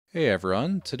Hey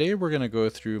everyone, today we're going to go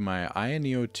through my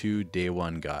AYANEO 2 Day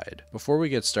 1 guide. Before we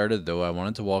get started though, I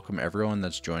wanted to welcome everyone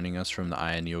that's joining us from the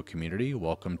AYANEO community.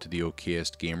 Welcome to the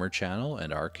OKestGamer channel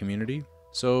and our community.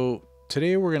 So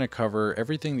today we're going to cover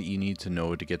everything that you need to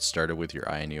know to get started with your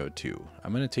AYANEO 2.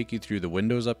 I'm going to take you through the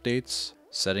Windows updates,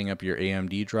 setting up your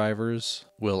AMD drivers,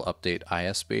 we'll update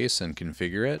AYASPACE and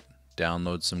configure it,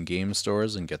 download some game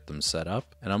stores and get them set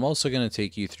up. And I'm also going to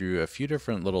take you through a few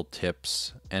different little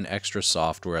tips and extra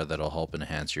software that'll help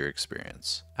enhance your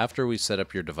experience. After we set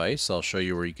up your device, I'll show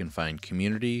you where you can find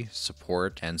community,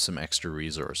 support, and some extra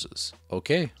resources.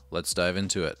 Okay, let's dive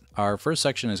into it. Our first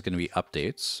section is going to be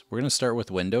updates. We're going to start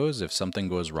with Windows. If something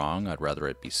goes wrong, I'd rather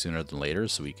it be sooner than later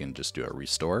so we can just do a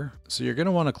restore. So you're going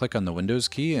to want to click on the Windows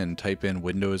key and type in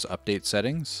Windows Update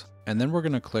Settings. And then we're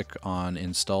going to click on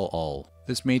Install All.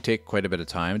 This may take quite a bit of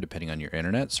time depending on your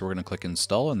internet, so we're going to click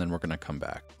Install and then we're going to come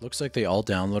back. Looks like they all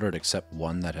downloaded except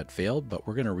one that had failed, but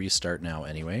we're going to restart now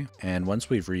anyway. And once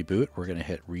we've reboot, we're going to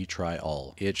hit Retry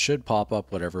All. It should pop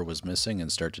up whatever was missing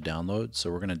and start to download, so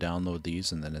we're going to download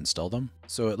these and then install them.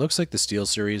 So it looks like the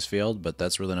SteelSeries failed, but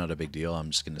that's really not a big deal.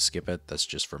 I'm just going to skip it. That's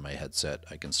just for my headset.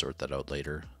 I can sort that out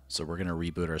later. So we're going to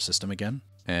reboot our system again.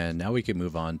 And now we can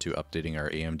move on to updating our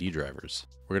AMD drivers.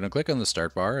 We're going to click on the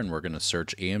start bar and we're going to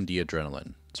search AMD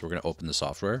Adrenalin. So we're going to open the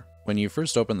software. When you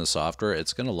first open the software,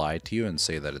 it's going to lie to you and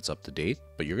say that it's up to date,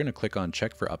 but you're going to click on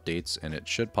check for updates and it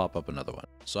should pop up another one.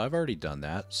 So I've already done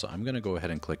that, so I'm going to go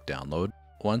ahead and click download.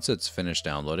 Once it's finished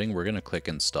downloading, we're going to click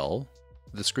install.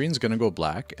 The screen's going to go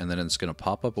black and then it's going to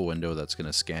pop up a window that's going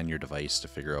to scan your device to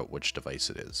figure out which device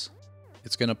it is.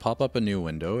 It's going to pop up a new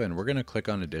window and we're going to click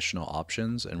on additional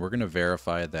options and we're going to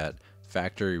verify that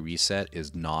factory reset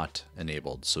is not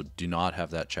enabled. So do not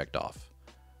have that checked off.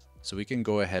 So we can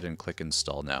go ahead and click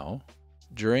install now.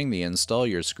 During the install,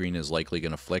 your screen is likely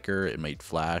going to flicker. It might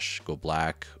flash, go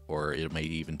black, or it might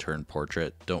even turn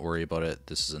portrait. Don't worry about it.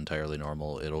 This is entirely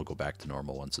normal. It'll go back to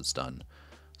normal once it's done.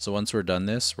 So once we're done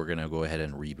this, we're going to go ahead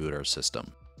and reboot our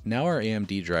system. Now our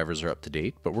AMD drivers are up to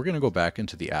date, but we're going to go back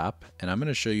into the app and I'm going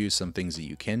to show you some things that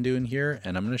you can do in here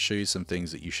and I'm going to show you some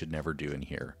things that you should never do in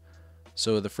here.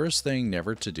 So the first thing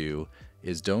never to do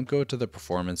is don't go to the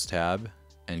performance tab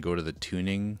and go to the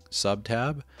tuning sub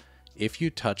tab. If you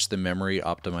touch the memory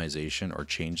optimization or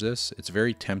change this, it's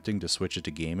very tempting to switch it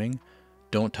to gaming.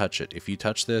 Don't touch it. If you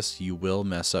touch this, you will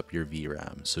mess up your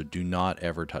VRAM, so do not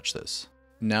ever touch this.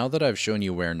 Now that I've shown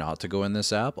you where not to go in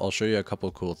this app, I'll show you a couple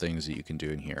cool things that you can do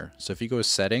in here. So if you go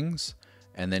settings,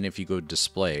 and then if you go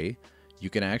display, you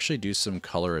can actually do some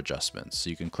color adjustments. So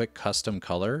you can click custom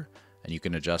color, and you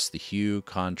can adjust the hue,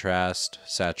 contrast,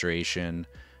 saturation,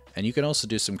 and you can also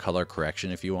do some color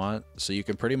correction if you want. So you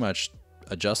can pretty much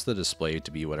adjust the display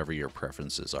to be whatever your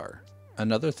preferences are.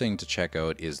 Another thing to check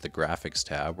out is the graphics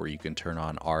tab where you can turn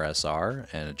on RSR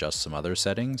and adjust some other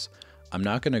settings. I'm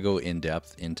not going to go in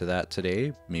depth into that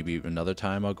today. Maybe another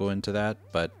time I'll go into that,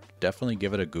 but definitely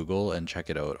give it a Google and check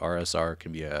it out. RSR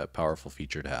can be a powerful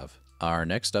feature to have. Our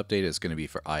next update is going to be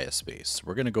for AYASPACE.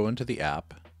 We're going to go into the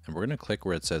app and we're going to click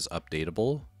where it says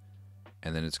updatable,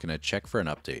 and then it's going to check for an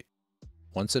update.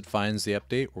 Once it finds the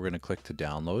update, we're going to click to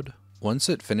download. Once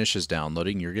it finishes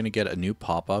downloading, you're going to get a new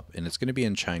pop-up and it's going to be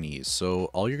in Chinese. So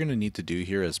all you're going to need to do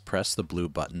here is press the blue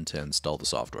button to install the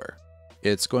software.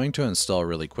 It's going to install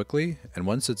really quickly, and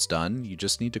once it's done, you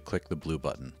just need to click the blue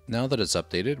button. Now that it's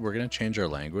updated, we're going to change our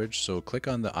language, so click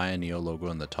on the AYANEO logo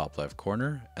in the top left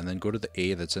corner, and then go to the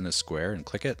A that's in a square and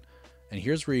click it. And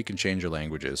here's where you can change your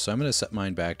languages. So I'm going to set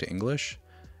mine back to English,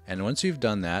 and once you've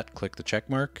done that, click the check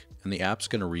mark, and the app's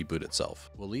going to reboot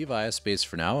itself. We'll leave AYASPACE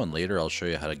for now, and later I'll show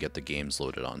you how to get the games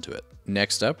loaded onto it.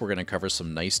 Next up, we're going to cover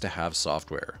some nice to have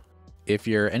software. If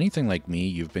you're anything like me,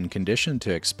 you've been conditioned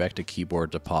to expect a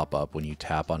keyboard to pop up when you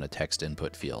tap on a text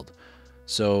input field.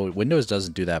 So Windows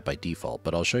doesn't do that by default,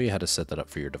 but I'll show you how to set that up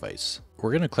for your device.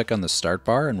 We're going to click on the start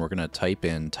bar and we're going to type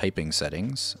in typing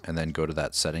settings and then go to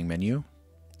that setting menu.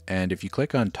 And if you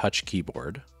click on touch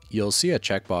keyboard, you'll see a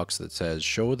checkbox that says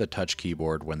show the touch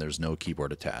keyboard when there's no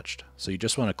keyboard attached. So you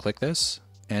just want to click this.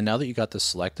 And now that you got this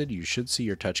selected, you should see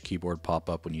your touch keyboard pop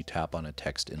up when you tap on a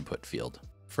text input field.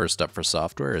 First up for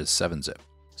software is 7-Zip.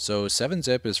 So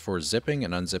 7-Zip is for zipping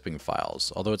and unzipping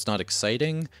files. Although it's not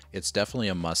exciting, it's definitely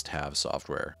a must-have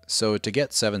software. So to get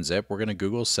 7-Zip, we're going to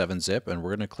Google 7-Zip and we're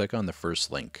going to click on the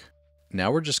first link.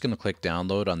 Now we're just going to click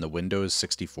download on the Windows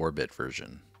 64-bit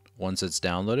version. Once it's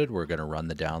downloaded, we're going to run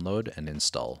the download and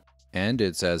install. And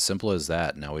it's as simple as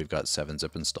that. Now we've got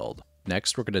 7-Zip installed.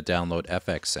 Next, we're going to download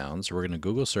FXSound. So we're going to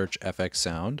Google search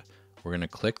FXSound. We're going to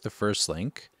click the first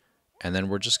link. And then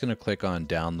we're just going to click on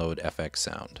download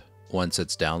FXSound. Once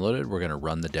it's downloaded, we're going to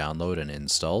run the download and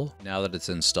install. Now that it's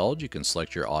installed, you can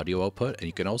select your audio output and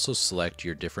you can also select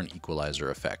your different equalizer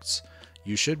effects.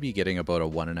 You should be getting about a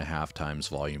 1.5 times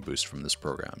volume boost from this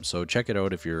program, so check it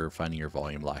out if you're finding your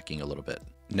volume lacking a little bit.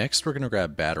 Next, we're going to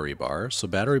grab BatteryBar. So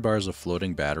BatteryBar is a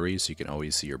floating battery, so you can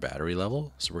always see your battery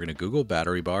level. So we're going to Google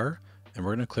BatteryBar and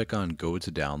we're going to click on Go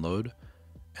to Download,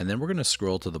 and then we're going to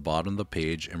scroll to the bottom of the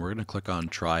page and we're going to click on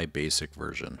Try Basic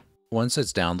Version. Once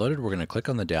it's downloaded, we're going to click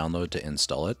on the download to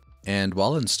install it. And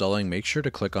while installing, make sure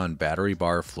to click on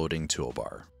BatteryBar Floating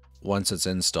Toolbar. Once it's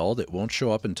installed, it won't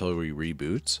show up until we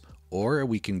reboot, or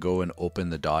we can go and open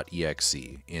the .exe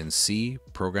in C,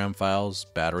 Program Files,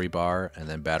 BatteryBar, and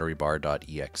then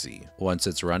BatteryBar.exe. Once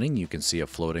it's running, you can see a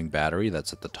floating battery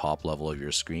that's at the top level of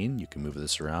your screen. You can move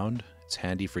this around. It's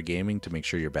handy for gaming to make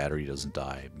sure your battery doesn't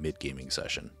die mid-gaming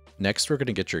session. Next, we're going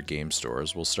to get your game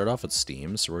stores. We'll start off with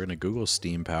Steam. So we're going to Google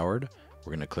Steam Powered.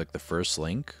 We're going to click the first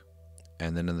link.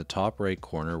 And then in the top right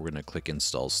corner, we're going to click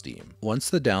Install Steam.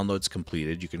 Once the download's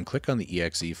completed, you can click on the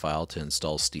exe file to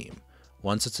install Steam.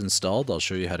 Once it's installed, I'll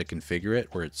show you how to configure it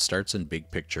where it starts in big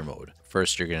picture mode.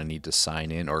 First, you're going to need to sign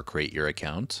in or create your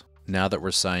account. Now that we're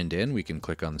signed in, we can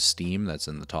click on Steam that's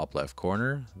in the top left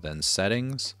corner, then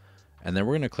Settings, and then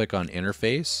we're going to click on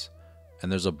Interface.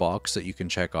 And there's a box that you can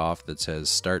check off that says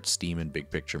Start Steam in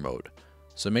Big Picture Mode.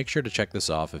 So make sure to check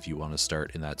this off if you want to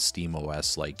start in that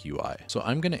SteamOS-like UI. So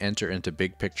I'm going to enter into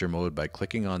Big Picture Mode by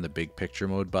clicking on the Big Picture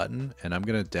Mode button, and I'm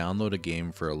going to download a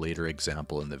game for a later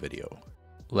example in the video.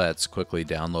 Let's quickly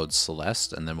download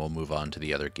Celeste, and then we'll move on to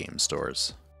the other game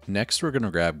stores. Next, we're going to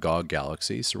grab GOG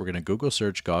Galaxy. So we're going to Google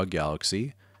search GOG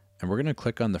Galaxy, and we're going to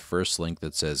click on the first link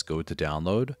that says Go to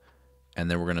Download. And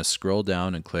then we're going to scroll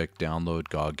down and click Download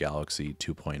GOG Galaxy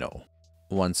 2.0.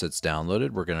 Once it's downloaded,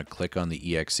 we're going to click on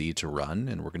the exe to run,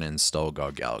 and we're going to install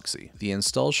GOG Galaxy. The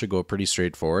install should go pretty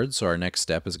straightforward, so our next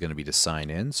step is going to be to sign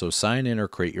in. So sign in or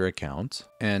create your account.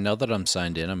 And now that I'm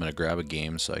signed in, I'm going to grab a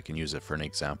game so I can use it for an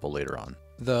example later on.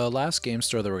 The last game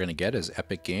store that we're going to get is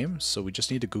Epic Games. So we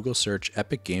just need to Google search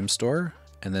Epic Game Store,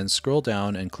 and then scroll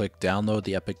down and click Download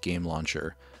the Epic Game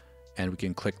Launcher. And we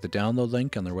can click the download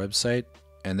link on their website,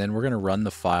 and then we're going to run the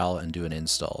file and do an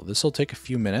install. This will take a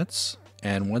few minutes,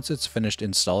 and once it's finished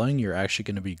installing, you're actually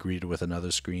going to be greeted with another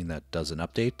screen that does an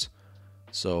update.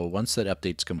 So once that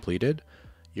update's completed,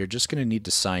 you're just going to need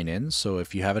to sign in. So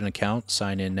if you have an account,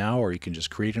 sign in now, or you can just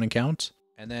create an account.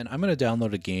 And then I'm going to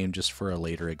download a game just for a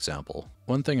later example.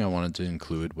 One thing I wanted to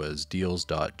include was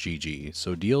deals.gg.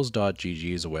 So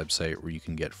deals.gg is a website where you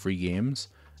can get free games,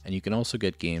 and you can also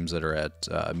get games that are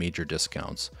at major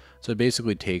discounts. So it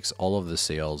basically takes all of the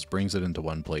sales, brings it into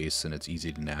one place, and it's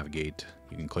easy to navigate.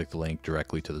 You can click the link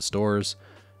directly to the stores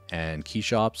and key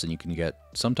shops, and you can get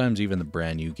sometimes even the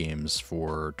brand new games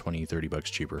for 20-30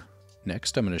 bucks cheaper.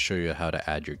 Next, I'm going to show you how to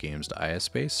add your games to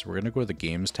AYASPACE. We're going to go to the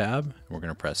Games tab, and we're going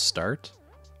to press Start,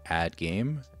 Add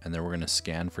Game, and then we're going to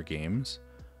scan for games.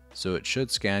 So it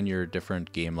should scan your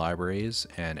different game libraries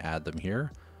and add them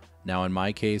here. Now in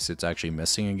my case, it's actually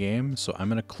missing a game, so I'm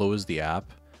going to close the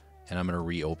app and I'm going to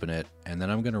reopen it, and then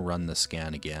I'm going to run the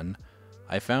scan again.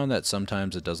 I found that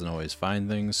sometimes it doesn't always find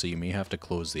things, so you may have to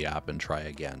close the app and try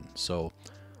again. So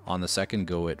on the second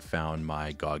go, it found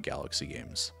my GOG Galaxy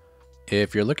games.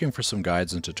 If you're looking for some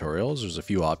guides and tutorials, there's a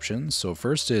few options. So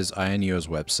first is AYANEO's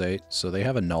website. So they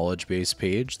have a knowledge base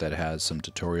page that has some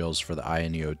tutorials for the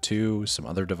AYANEO 2, some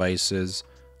other devices,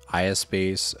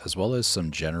 AYASPACE, as well as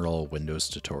some general Windows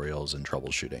tutorials and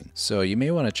troubleshooting. So you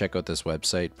may want to check out this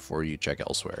website before you check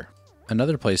elsewhere.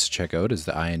 Another place to check out is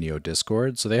the AYANEO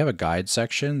Discord. So they have a guide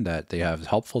section that they have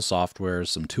helpful software,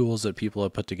 some tools that people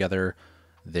have put together.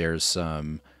 There's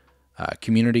some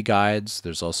community guides.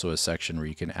 There's also a section where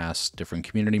you can ask different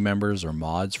community members or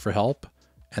mods for help.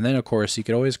 And then of course you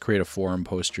could always create a forum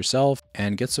post yourself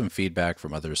and get some feedback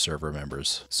from other server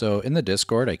members. So in the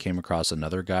Discord, I came across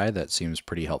another guide that seems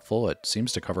pretty helpful. It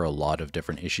seems to cover a lot of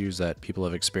different issues that people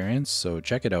have experienced. So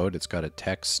check it out. It's got a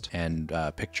text and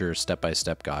picture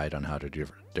step-by-step guide on how to do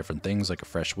different things like a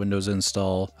fresh Windows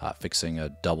install, fixing a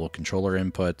double controller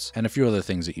input, and a few other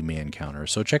things that you may encounter.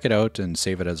 So check it out and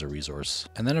save it as a resource.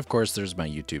 And then of course there's my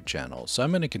YouTube channel. So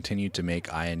I'm going to continue to make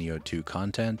AYANEO 2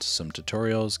 content, some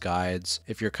tutorials, guides.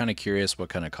 If you're kind of curious what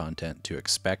kind of content to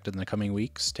expect in the coming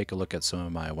weeks, take a look at some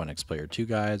of my 1x Player 2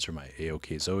 guides or my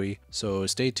AOK Zoe. So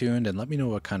stay tuned and let me know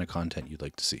what kind of content you'd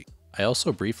like to see. I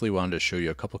also briefly wanted to show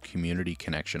you a couple community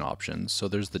connection options. So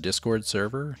there's the Discord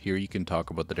server. Here you can talk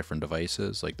about the different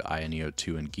devices like the AYANEO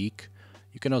 2 and Geek.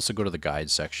 You can also go to the guide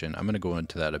section. I'm going to go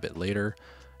into that a bit later.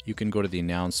 You can go to the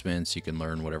announcements. You can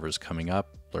learn whatever's coming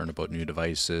up, learn about new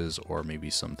devices, or maybe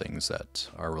some things that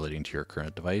are relating to your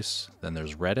current device. Then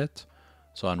there's Reddit.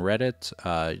 So on Reddit,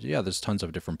 yeah, there's tons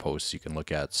of different posts you can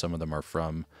look at. Some of them are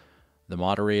from the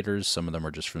moderators, some of them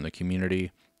are just from the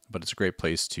community, but it's a great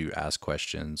place to ask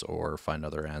questions or find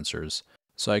other answers.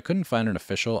 So I couldn't find an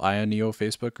official AYANEO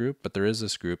Facebook group, but there is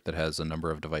this group that has a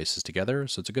number of devices together,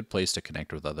 so it's a good place to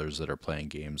connect with others that are playing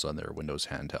games on their Windows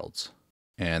handhelds.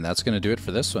 And that's going to do it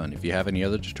for this one. If you have any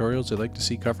other tutorials you'd like to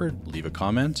see covered, leave a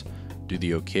comment, do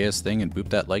the OKest thing and boop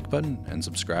that like button, and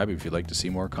subscribe if you'd like to see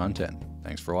more content.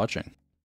 Thanks for watching.